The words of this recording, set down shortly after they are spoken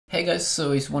Hey guys,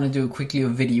 so I just want to do quickly a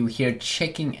video here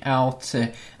checking out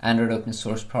Android open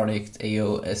source project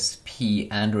AOSP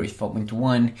Android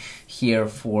 5.1 here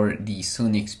for the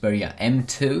Sony Xperia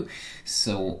M2.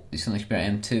 So the Sony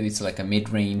Xperia M2, it's like a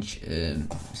mid-range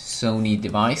Sony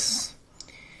device.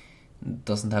 It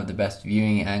doesn't have the best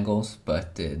viewing angles,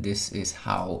 but this is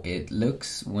how it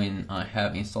looks when I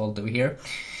have installed over here.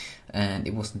 And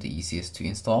it wasn't the easiest to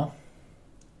install.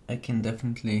 I can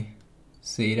definitely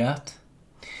say that.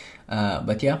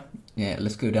 But yeah,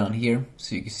 let's go down here.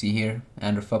 So you can see here,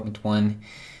 Android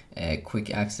 5.1,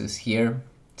 quick access here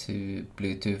to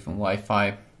Bluetooth and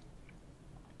Wi-Fi.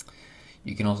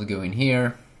 You can also go in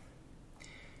here,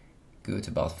 go to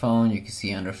About Phone. You can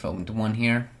see Android 5.1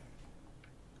 here,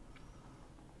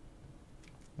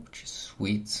 which is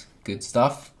sweet, good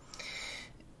stuff.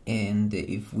 And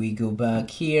if we go back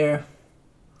here,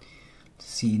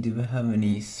 see, do we have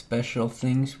any special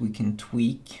things we can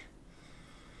tweak?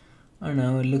 I don't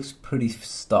know, it looks pretty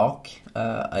stock.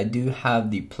 I do have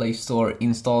the Play Store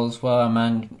installed as well. I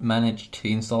managed to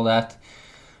install that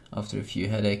after a few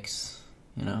headaches,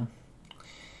 you know.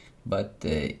 But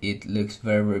it looks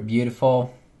very, very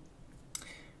beautiful.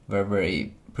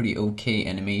 Very pretty okay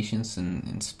animations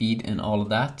and speed and all of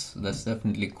that. So that's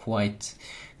definitely quite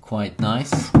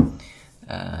nice.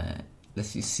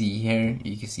 Let's just see here,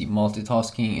 you can see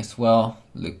multitasking as well,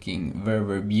 looking very,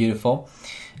 very beautiful.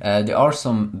 There are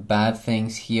some bad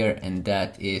things here, and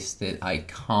that is that I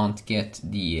can't get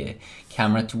the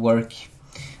camera to work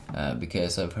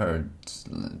because I've heard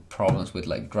problems with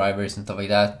like drivers and stuff like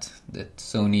that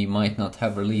Sony might not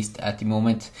have released at the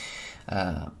moment.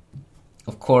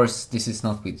 Of course, this is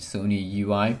not with Sony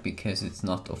UI because it's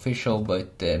not official,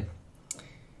 but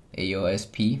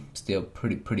AOSP, still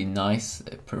pretty nice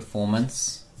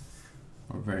performance,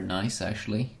 or very nice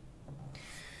actually.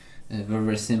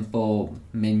 Very simple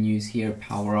menus here,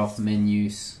 power off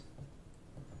menus.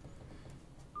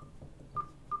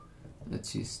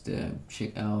 Let's just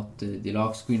check out the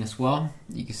lock screen as well.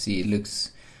 You can see it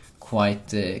looks quite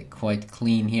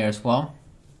clean here as well.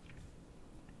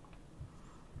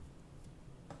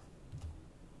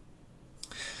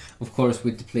 Of course,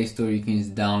 with the Play Store, you can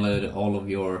just download all of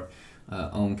your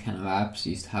own kind of apps.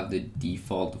 You just have the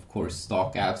default, of course,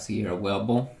 stock apps here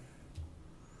available.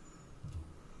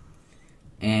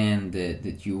 And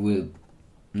that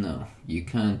you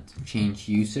can't change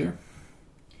user.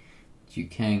 You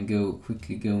can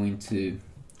quickly go into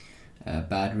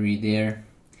battery there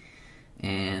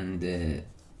and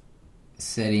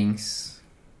settings,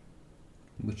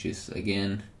 which is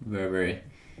again very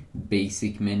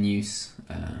basic menus,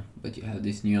 but you have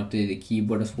this new updated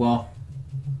keyboard as well,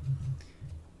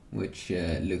 which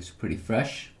looks pretty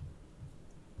fresh.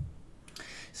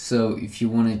 So if you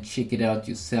want to check it out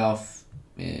yourself,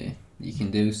 you can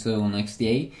do so on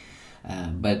XDA,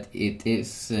 but it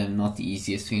is not the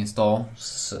easiest to install,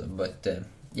 so, but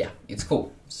yeah, it's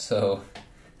cool. So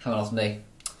have an awesome day,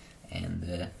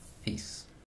 and peace.